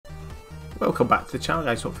Welcome back to the channel,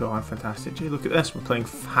 guys. Hope you're all having a fantastic day. Look at this, we're playing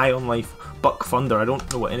High on Life Buck Thunder. I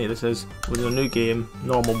don't know what any of this is. We're in a new game,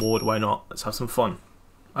 normal mode, why not? Let's have some fun.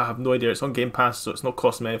 I have no idea, it's on Game Pass, so it's not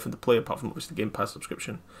costing me anything to play apart from obviously the Game Pass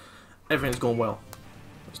subscription. Everything's going well.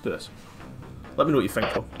 Let's do this. Let me know what you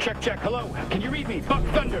think, though. Check, check, hello. Can you read me? Buck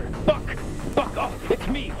Thunder. Buck. Oh, it's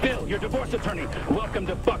me, Phil, your divorce attorney. Welcome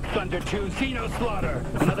to Buck Thunder 2, Xeno Slaughter.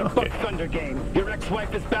 Another Buck Thunder game. Your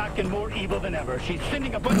ex-wife is back and more evil than ever. She's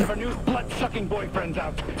sending a bunch of her new blood-sucking boyfriends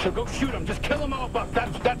out. So go shoot them. Just kill them all, Buck.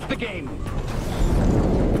 That's the game.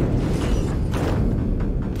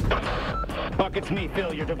 Buck, it's me,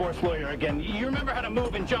 Phil, your divorce lawyer again. You remember how to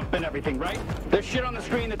move and jump and everything, right? There's shit on the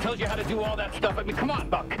screen that tells you how to do all that stuff. I mean, come on,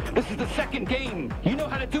 Buck. This is the second game. You know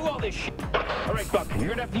how to do all this shit. All right, Buck, you're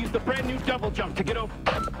gonna have to use the brand new double jump to get over.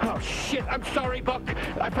 Oh, shit. I'm sorry, Buck.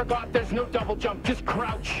 I forgot there's no double jump. Just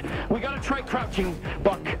crouch. We gotta try crouching,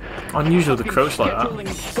 Buck. Unusual to crouch like that. Scheduling and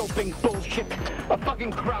scoping bullshit. A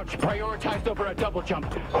fucking crouch prioritized over a double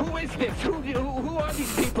jump. Who is this? Who are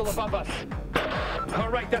these people above us? All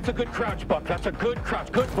right, that's a good crouch, Buck. That's a good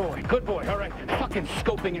crouch. Good boy. Good boy. All right. Fucking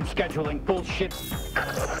scoping and scheduling bullshit.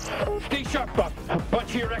 Stay sharp, Buck. A bunch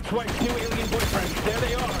of your ex-wife's new alien boyfriends. There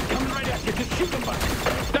they are. Coming right at you. Just shoot them, Buck.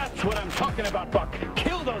 That's what I'm talking about, Buck.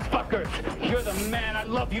 Kill those fuckers. You're the man. I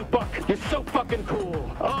love you, Buck. You're so fucking cool.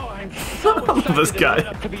 Oh, I'm so excited this guy. to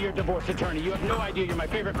up to be your divorce attorney. You have no idea. You're my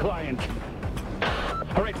favorite client.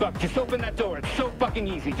 All right, Buck, just open that door. It's so fucking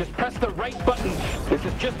easy. Just press the right buttons. This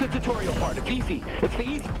is just the tutorial part. It's easy. It's the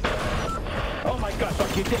easy. Oh my God,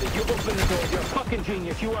 Buck, you did it. You opened the door. You're a fucking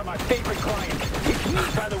genius. You are my favorite client. It's me,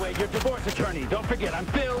 by the way, your divorce attorney. Don't forget, I'm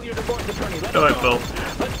Phil, your divorce attorney. Let's go. Phil.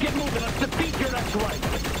 Let's get moving. Let's defeat your ex-wife.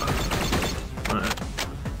 Alright.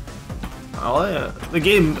 Oh, yeah. The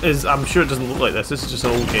game is, I'm sure it doesn't look like this. This is just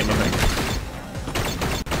an old game, I think.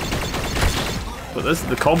 But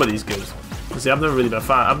the comedy's good. See, I've never really been a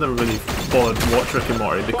fan. I've never really bothered to watch Rick and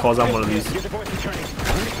Morty because I'm one of these. Your divorce attorney.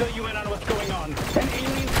 Let me fill you in on what's going on. An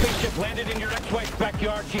alien spaceship landed in your ex-wife's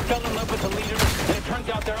backyard. She fell in love with the leader, and it turns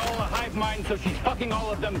out they're all a hive mind, so she's fucking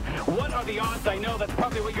all of them. What are the odds? I know that's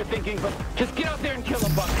probably what you're thinking, but just get out there and kill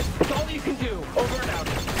them, Buck. It's all you can do. Over and out.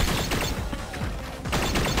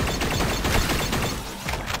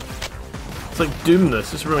 It's like Doom.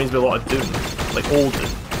 This reminds me a lot of Doom, like old Doom.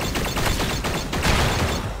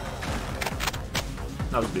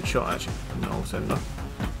 That was a good shot, actually. No, send that.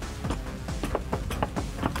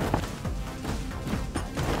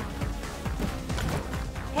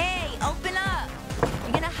 Hey, open up!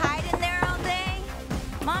 You gonna hide in there all day?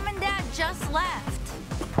 Mom and Dad just left.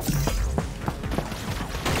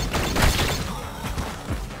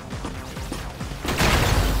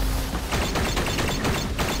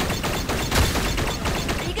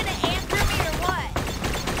 Are you gonna answer me or what?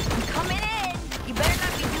 I'm coming in. You better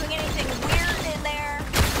not be doing anything weird in there.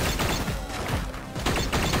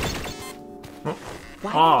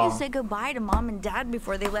 Why didn't you say goodbye to Mom and Dad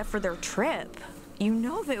before they left for their trip? You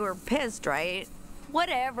know they were pissed, right?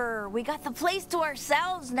 Whatever. We got the place to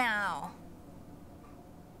ourselves now.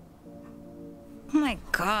 Oh my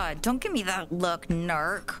God, don't give me that look,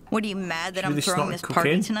 narc. What, are you mad that I'm throwing this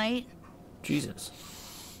party tonight? Jesus.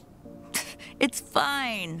 It's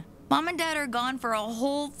fine. Mom and Dad are gone for a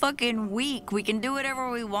whole fucking week. We can do whatever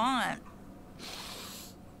we want.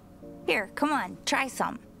 Here, come on, try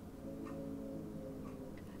some.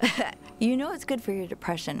 You know it's good for your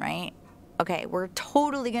depression, right? Okay, we're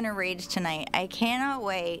totally gonna rage tonight. I cannot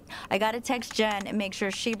wait. I gotta text Jen and make sure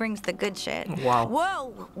she brings the good shit. Wow.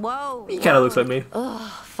 Whoa. He kind of looks like me.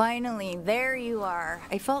 Ugh, finally, there you are.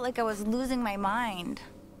 I felt like I was losing my mind.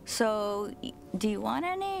 So, do you want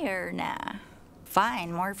any or nah?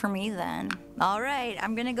 Fine, more for me then. All right,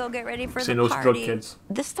 I'm gonna go get ready for the no party. drug kids.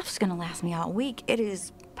 This stuff's gonna last me all week. It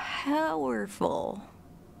is powerful.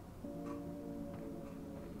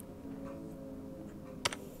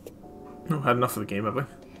 No, had enough of the game, have we?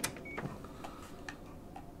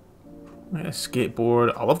 Yeah,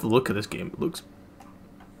 skateboard. I love the look of this game. It looks...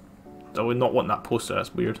 I would not want that poster,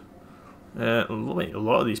 that's weird. A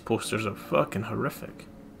lot of these posters are fucking horrific.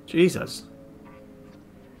 Jesus.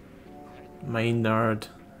 Mind Nerd.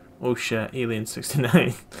 Oh shit, Alien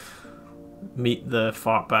 69. Meet the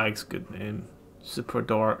Fartbags, good name. Super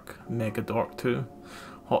Dork, Mega Dork 2.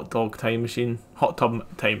 Hot Dog Time Machine. Hot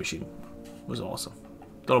Tub Time Machine was awesome.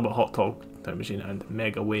 Don't know about Hot Dog Time Machine and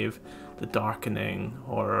Mega Wave, The Darkening,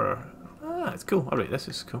 Horror. Ah, it's cool. Alright, this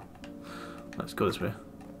is cool. Let's go this way.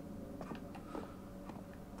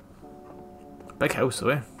 Big house though,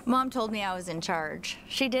 eh? Mom told me I was in charge.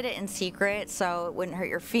 She did it in secret so it wouldn't hurt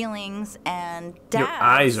your feelings, and Dad Your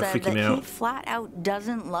eyes are said freaking me that out. he flat out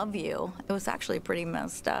doesn't love you. It was actually pretty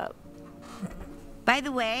messed up. By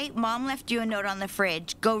the way, Mom left you a note on the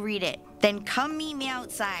fridge. Go read it. Then come meet me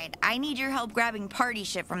outside. I need your help grabbing party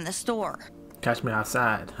shit from the store. Catch me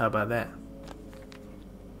outside. How about that?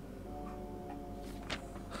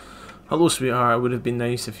 Hello, sweetheart. It would have been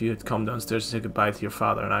nice if you had come downstairs to say goodbye to your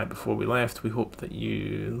father and I before we left. We hope that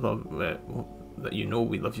you that you know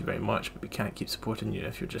we love you very much, but we can't keep supporting you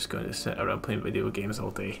if you're just going to sit around playing video games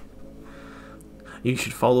all day. You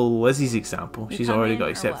should follow Lizzie's example. She's already got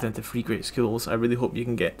accepted into 3 great schools. I really hope you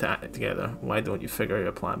can get that together. Why don't you figure out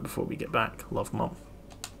a plan before we get back? Love, Mum.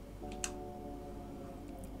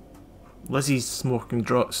 Lizzie's snorting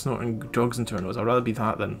drugs into her nose. I'd rather be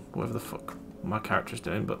that than whatever the fuck my character's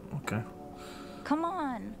doing, but okay. Come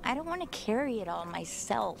on. I don't want to carry it all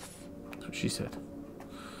myself. That's what she said.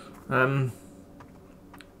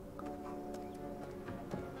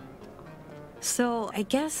 So, I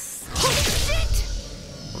guess... Holy shit!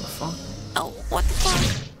 What the fuck? Oh, what the fuck?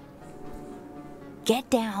 Get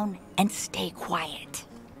down and stay quiet.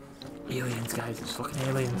 Aliens, guys. It's fucking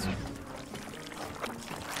aliens.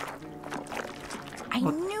 I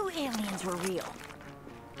knew aliens were real.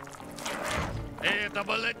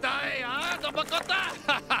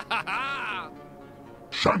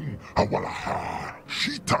 Shan awalaha,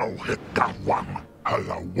 shitao hekawam,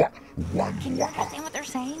 halawa, wan Can you understand what they're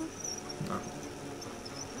saying? No.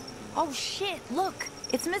 Oh shit, look!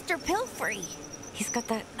 It's Mr. Pilfrey! He's got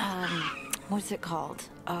that, what's it called?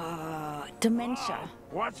 Dementia.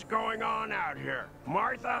 What's going on out here?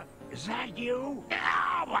 Martha, is that you?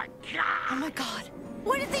 Oh my god! Oh my god!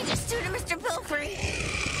 What did they just do to Mr. Pilfrey?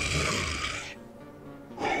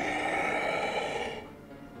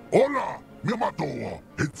 Hola, miamatoa,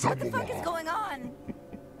 it's What the fuck is going on?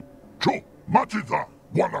 Cho, machiza,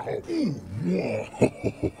 wanaho,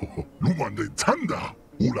 lumande tanda,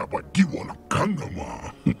 ula bagiwa na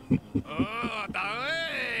kangama. Oh,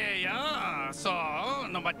 dai, yeah. So,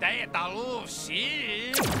 no matay talu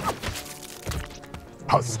si.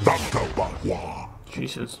 Hastanta bahwa.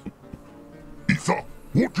 Jesus. Isa,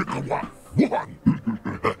 wotikawa, wuhan.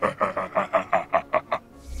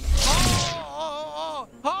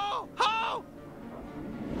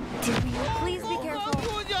 Please be careful.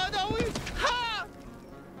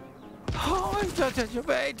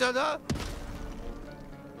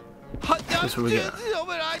 That's what we get.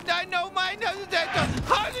 I know my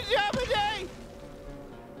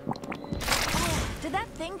Did that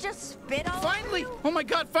thing just spit all Finally! over you? Oh my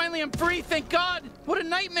god, finally I'm free, thank god! What a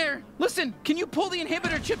nightmare! Listen, can you pull the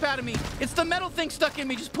inhibitor chip out of me? It's the metal thing stuck in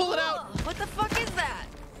me, just pull it out! What the fuck is that?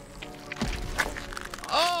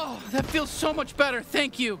 Oh, that feels so much better,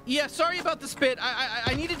 thank you. Yeah, sorry about the spit.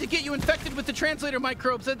 I needed to get you infected with the translator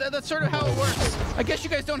microbes. That's sort of how it works. I guess you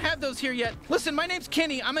guys don't have those here yet. Listen, my name's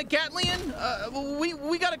Kenny. I'm a Gatlian.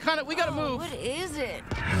 We gotta move. What is it?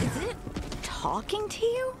 Is it talking to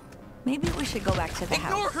you? Maybe we should go back to the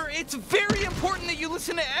house. Ignore her. It's very important that you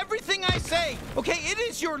listen to everything I say. Okay, it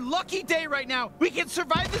is your lucky day right now. We can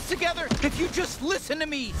survive this together if you just listen to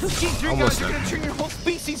me. Those G3 guys are gonna turn your whole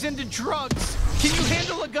species into drugs. Can you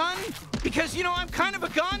handle a gun? Because, you know, I'm kind of a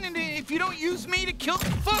gun, and if you don't use me to kill...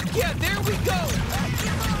 Fuck yeah, there we go.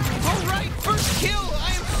 All right, first kill.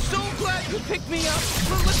 I am so glad you picked me up.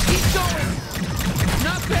 Let's keep going.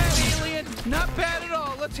 Not bad, alien. Not bad at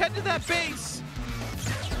all. Let's head to that base.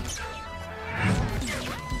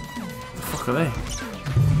 The fuck are they?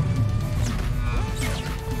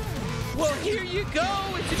 Well, here you go.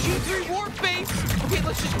 It's a G3 warp base. Okay,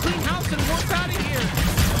 let's just clean house and warp out of here.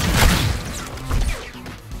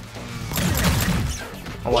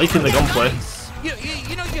 I'm liking the gunplay.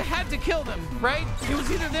 You know, you had to kill them, right? It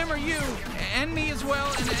was either them or you, and me as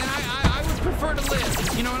well, and I would prefer to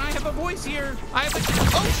live. You know, and I have a voice here. I have a...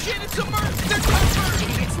 Oh shit, it's a merc! They're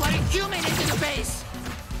covered! It's letting human into the base.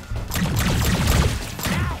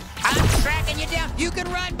 I'm tracking you down. You can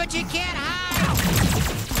run, but you can't hide.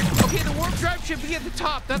 Okay, the warp drive should be at the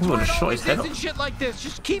top. That's where it always is in shit like this.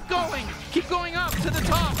 Just keep going. Keep going up to the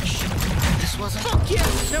top. This wasn't... Fuck yeah!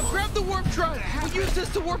 Now grab the warp drive. We'll use this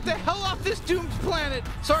to warp the hell off this doomed planet.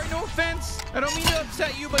 Sorry, no offense. I don't mean to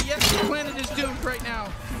upset you, but yes, the planet is doomed right now.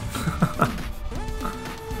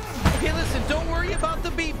 Okay, listen, don't worry about the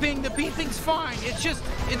beeping. The beeping's fine. It's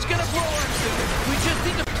gonna blow up soon. We just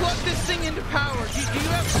need to plug this thing into power. Do you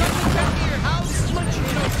have something back at your house? Let you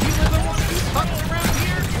know, if you live in one of these huts around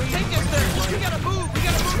here, take us there. We gotta move.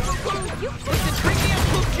 Listen, bring me up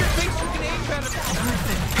close to your face so we can aim better.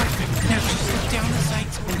 Perfect. Now just look down the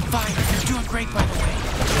sights and fire. You're doing great, by the way.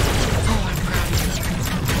 Oh, I'm proud of you.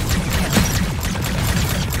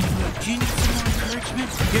 Do you need some more encouragement?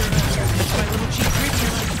 Here, that's my little G Bridger.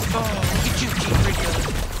 Oh, look at you, G Bridger.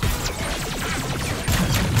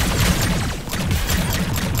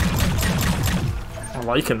 I'm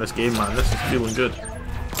liking this game, man. This is feeling good.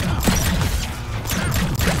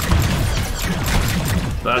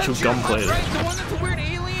 The actual gunplay. Right, the one that the weird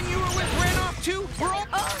alien you were with ran off too. We're all.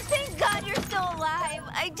 Oh, thank God you're still alive.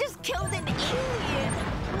 I just killed an alien.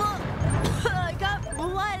 Look, I got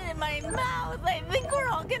blood in my mouth. I think we're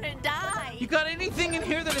all gonna die. You got anything in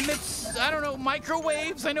here that emits, I don't know,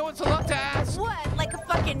 microwaves? I know it's a lot to ask. What, like a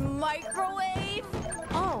fucking microwave?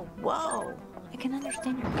 Oh, whoa. I can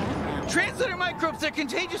understand your gun now. Translator microbes, they're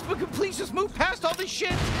contagious, but please just move past all this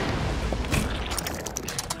shit.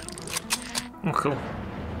 Oh, cool.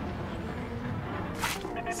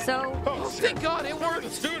 So, Oh, thank God it worked.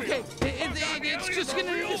 Okay, it's just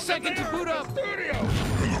gonna need a second to boot up.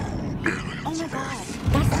 oh my God,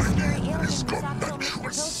 that's the scary alien we saw Scott kill Mr.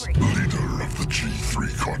 Mattress, Pilfrey. leader of the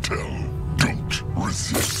G3 cartel. Don't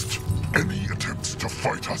resist. Any attempts to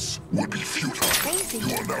fight us would be futile.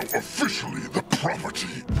 You are now officially the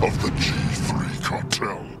property of the G3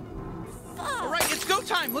 cartel. All right, it's go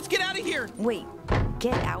time. Let's get out of here. Wait,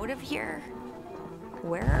 get out of here?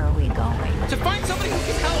 Where are we going? To find somebody who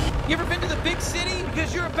can help. You ever been to the big city?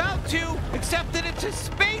 Because you're about to, except that it's a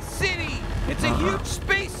space city. It's a huge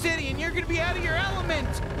space city, and you're gonna be out of your element.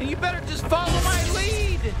 And you better just follow my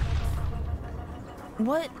lead.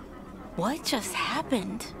 What just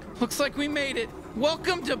happened? Looks like we made it.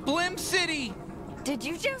 Welcome to Blim City. Did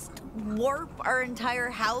you just warp our entire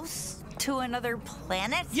house to another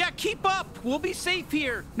planet? Yeah, keep up. We'll be safe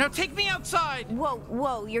here. Now take me outside.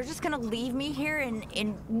 Whoa, you're just gonna leave me here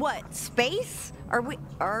in what, space? Are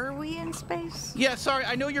we in space? Yeah, sorry,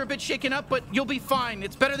 I know you're a bit shaken up, but you'll be fine.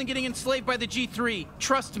 It's better than getting enslaved by the G3.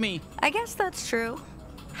 Trust me. I guess that's true.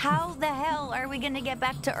 How the hell are we gonna get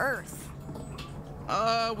back to Earth?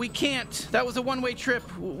 We can't. That was a one-way trip.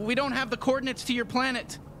 We don't have the coordinates to your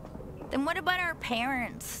planet. Then what about our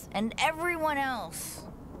parents and everyone else?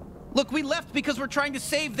 Look, we left because we're trying to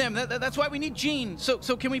save them. That's why we need Gene. So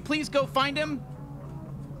can we please go find him?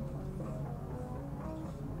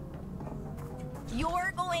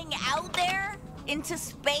 You're going out there? Into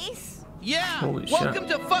space? Yeah! Holy shit. Welcome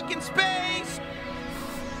to fucking space!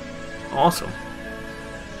 Awesome.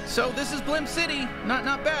 So this is Blim City.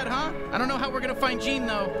 Not bad, huh? I don't know how we're gonna find Gene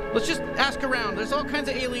though. Let's just ask around. There's all kinds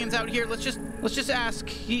of aliens out here. Let's just ask.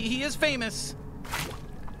 He is famous.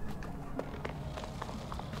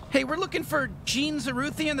 Hey, we're looking for Gene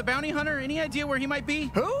Zaruthian, the bounty hunter. Any idea where he might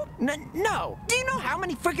be? Who? No. Do you know how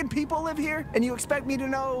many freaking people live here? And you expect me to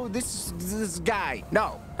know this guy?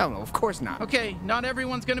 No, of course not. Okay, not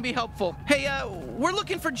everyone's gonna be helpful. Hey, we're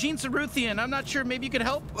looking for Gene Zaruthian. I'm not sure, maybe you could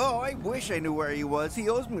help? Oh, I wish I knew where he was. He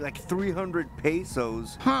owes me like 300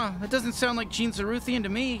 pesos. Huh, that doesn't sound like Gene Zaruthian to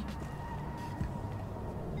me.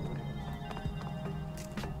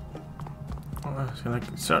 Oh, I was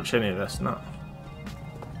gonna search any of this, not.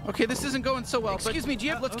 Okay, this isn't going so well. Excuse me,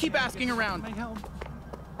 Jeff, let's keep asking around.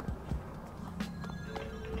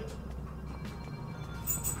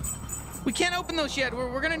 We can't open those yet.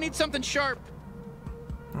 We're gonna need something sharp.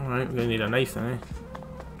 Alright, we're gonna need a knife then, eh?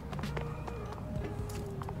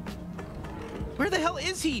 Where the hell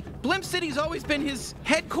is he? Blim City's always been his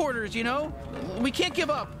headquarters, you know? We can't give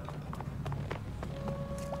up.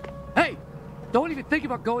 Hey, don't even think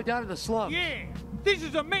about going down to the slum. Yeah, this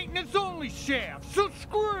is a maintenance-only shaft, so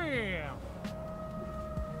scram!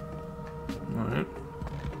 Alright.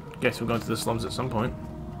 Guess we're going to the slums at some point.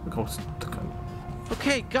 Of course.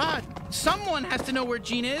 Okay, God, someone has to know where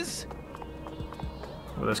Gene is.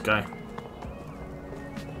 With this guy.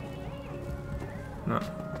 No.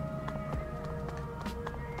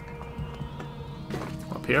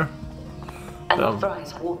 Up here?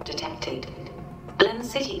 Unauthorized warp detected. Blim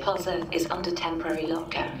City Plaza is under temporary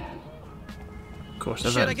lockdown. Of course,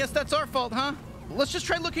 Shit, I guess that's our fault, huh? Let's just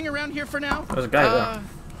try looking around here for now. There's a guy there.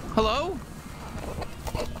 Hello?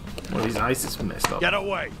 Well, his eyes is messed up. Get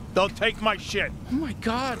away. Don't take my shit. Oh my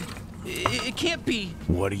God. It can't be.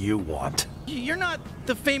 What do you want? You're not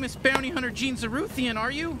the famous bounty hunter Gene Zaruthian,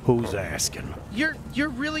 are you? Who's asking? You're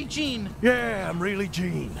really Gene. Yeah, I'm really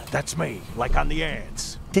Gene. That's me, like on the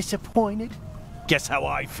ads. Disappointed? Guess how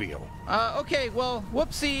I feel. Okay, well,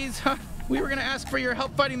 whoopsies. We were gonna ask for your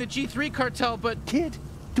help fighting the G3 cartel, but... Kid,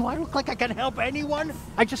 do I look like I can help anyone?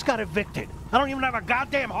 I just got evicted. I don't even have a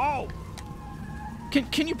goddamn home.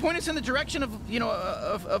 Can you point us in the direction of, you know,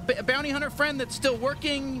 a bounty hunter friend that's still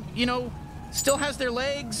working, you know, still has their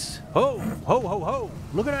legs? Ho, ho, ho, ho.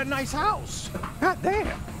 Look at that nice house. God damn.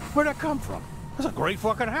 Where'd that come from? That's a great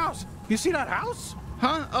fucking house. You see that house?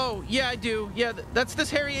 Huh? Oh, yeah, I do. Yeah, that's this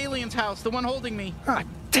hairy alien's house, the one holding me. God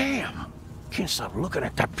damn. Can't stop looking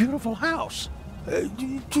at that beautiful house.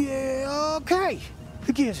 Yeah, okay.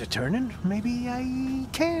 the gears are turning. Maybe I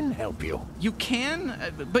can help you. You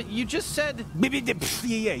can? But you just said...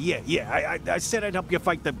 Yeah. I said I'd help you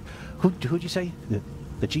fight the... Who'd you say?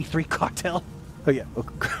 The G3 cartel? Oh, yeah. Oh,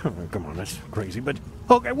 come on, that's crazy, but...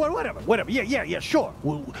 Okay, whatever. Yeah, sure.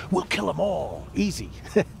 We'll kill them all. Easy.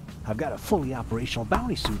 I've got a fully operational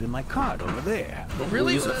bounty suit in my cart over there.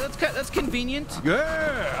 Really? That's convenient.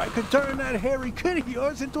 Yeah, I could turn that hairy kid of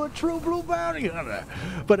yours into a true blue bounty hunter.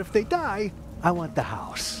 But if they die, I want the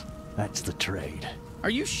house. That's the trade.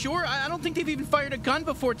 Are you sure? I don't think they've even fired a gun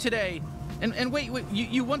before today. And wait,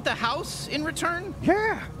 you want the house in return?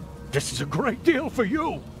 Yeah. This is a great deal for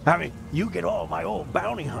you. I mean, you get all my old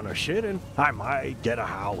bounty hunter shit, and I might get a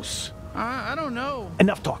house. I don't know.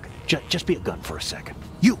 Enough talking. Just be a gun for a second.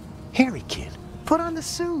 You, hairy kid, put on the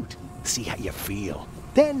suit. See how you feel.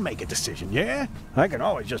 Then make a decision, yeah? I can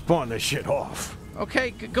always just pawn this shit off.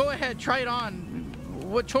 Okay, go ahead. Try it on.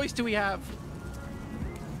 What choice do we have?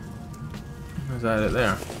 Is that it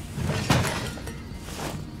there?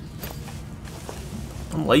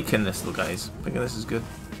 I'm liking this, though, guys. I think this is good.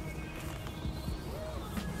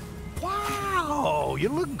 Wow, you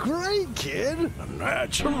look great, kid.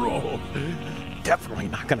 Natural. Definitely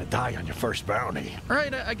not gonna die on your first bounty. All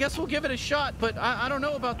right, I guess we'll give it a shot, but I don't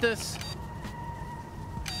know about this.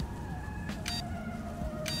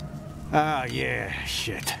 Ah, yeah,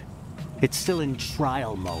 shit. It's still in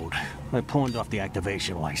trial mode. I pawned off the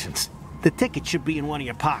activation license. The ticket should be in one of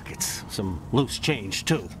your pockets. Some loose change,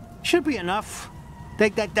 too. Should be enough.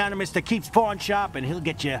 Take that down to Mr. Keith's pawn shop, and he'll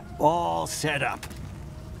get you all set up.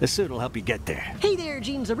 The suit will help you get there. Hey there,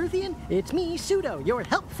 Gene Zaruthian. It's me, Pseudo, your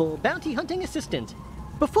helpful bounty hunting assistant.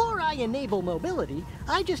 Before I enable mobility,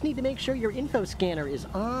 I just need to make sure your info scanner is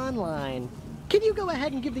online. Can you go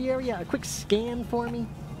ahead and give the area a quick scan for me?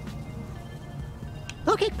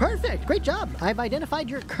 Okay, perfect. Great job. I've identified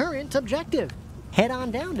your current objective. Head on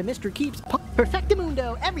down to Mr. Keith's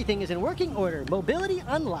Perfectamundo. Everything is in working order. Mobility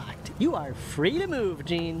unlocked. You are free to move,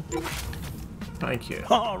 Gene. Thank you.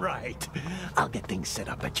 All right. I'll get things set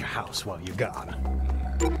up at your house while you're gone.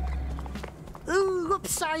 Ooh,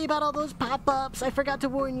 whoops, sorry about all those pop-ups. I forgot to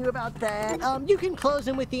warn you about that. You can close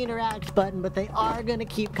them with the interact button, but they are gonna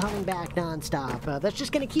keep coming back non-stop. That's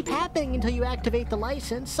just gonna keep happening until you activate the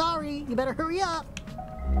license. Sorry, you better hurry up.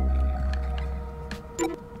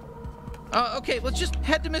 Okay, let's just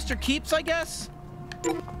head to Mr. Keith's, I guess.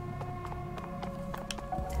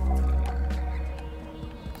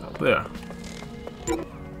 Up there.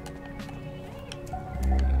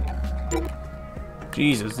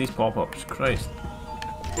 Jesus, these pop-ups, Christ.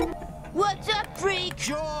 What's up, freak?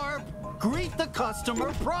 Jorb! Greet the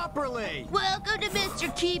customer properly! Welcome to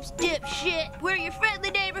Mr. Keith's, dipshit. We're your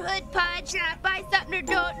friendly neighborhood pawn shop. Buy something or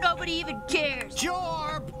don't, nobody even cares.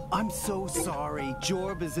 Jorb! I'm so sorry.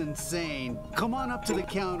 Jorb is insane. Come on up to the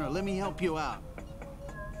counter. Let me help you out.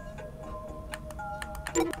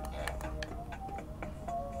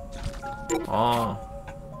 Oh.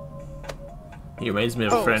 He reminds me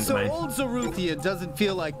of a friend of mine. So old Zaruthian doesn't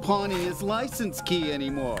feel like pawning his license key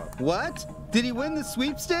anymore. What? Did he win the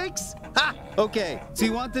sweepstakes? Ha! Okay, so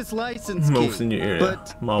you want this license key. Most in your area.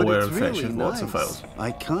 But Malware it's infection, really lots nice. of files.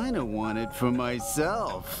 I kind of want it for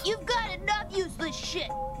myself. You've got enough useless shit,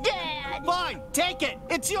 Dad. Fine, take it.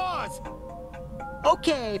 It's yours.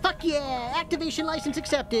 Okay, fuck yeah. Activation license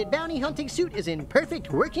accepted. Bounty hunting suit is in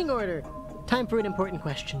perfect working order. Time for an important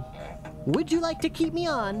question. Would you like to keep me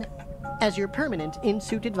on as your permanent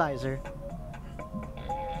in-suit advisor?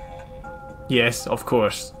 Yes, of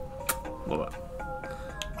course. Love it.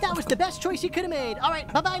 That was the best choice you could have made. All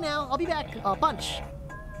right, bye-bye now. I'll be back. A bunch.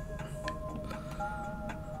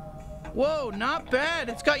 Whoa, not bad.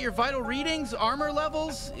 It's got your vital readings, armor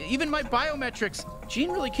levels, even my biometrics.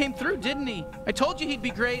 Gene really came through, didn't he? I told you he'd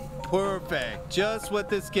be great. Perfect. Just what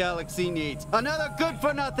this galaxy needs. Another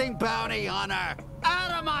good-for-nothing bounty hunter.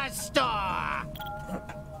 Out of my store!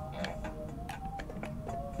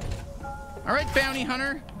 All right, bounty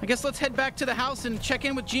hunter. I guess let's head back to the house and check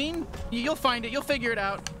in with Gene. You'll find it. You'll figure it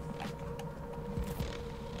out.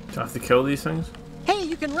 Do I have to kill these things? Hey,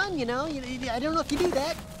 you can run, you know. I don't know if you do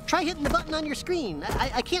that. Try hitting the button on your screen.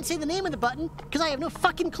 I can't say the name of the button because I have no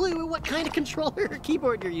fucking clue what kind of controller or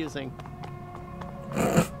keyboard you're using.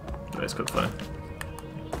 That's good fun.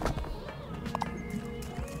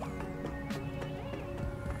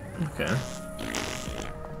 Okay.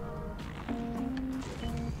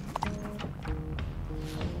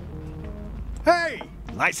 Hey!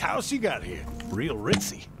 Nice house you got here. Real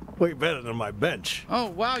ritzy. Way better than my bench.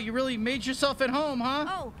 Oh, wow, you really made yourself at home, huh?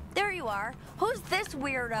 Oh, there you are. Who's this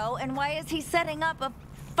weirdo, and why is he setting up a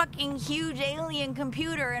fucking huge alien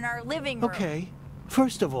computer in our living room? Okay.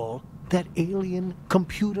 First of all, That alien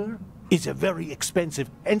computer is a very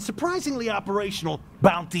expensive and surprisingly operational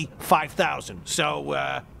Bounty 5000.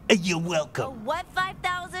 So, you're welcome. What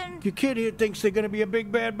 5,000? Your kid here thinks they're gonna be a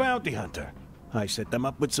big bad bounty hunter. I set them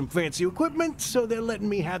up with some fancy equipment, so they're letting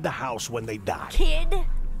me have the house when they die. Kid?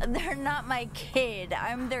 They're not my kid.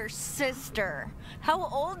 I'm their sister. How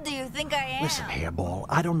old do you think I am? Listen, Hairball,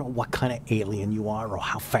 I don't know what kind of alien you are or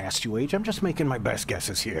how fast you age. I'm just making my best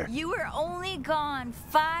guesses here. You were only gone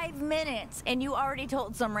 5 minutes, and you already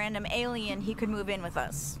told some random alien he could move in with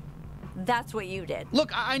us. That's what you did.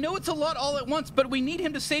 Look, I know it's a lot all at once, but we need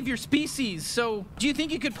him to save your species, so do you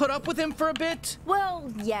think you could put up with him for a bit?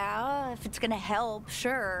 Well, yeah, if it's gonna help,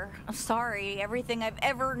 sure. I'm sorry, everything I've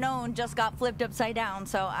ever known just got flipped upside down,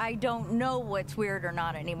 so I don't know what's weird or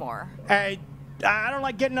not anymore. I don't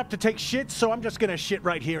like getting up to take shit, so I'm just gonna shit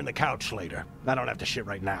right here in the couch later. I don't have to shit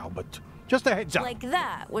right now, but just a heads up. Like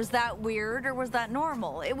that. Was that weird or was that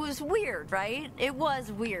normal? It was weird, right? It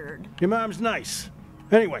was weird. Your mom's nice.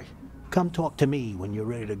 Anyway, come talk to me when you're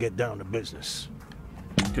ready to get down to business.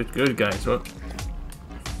 Good, guys. What?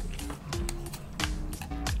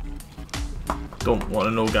 Don't want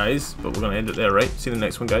to know, guys, but we're going to end it there, right? See you in the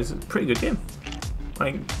next one, guys. It's a pretty good game.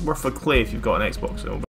 I think worth a play if you've got an Xbox.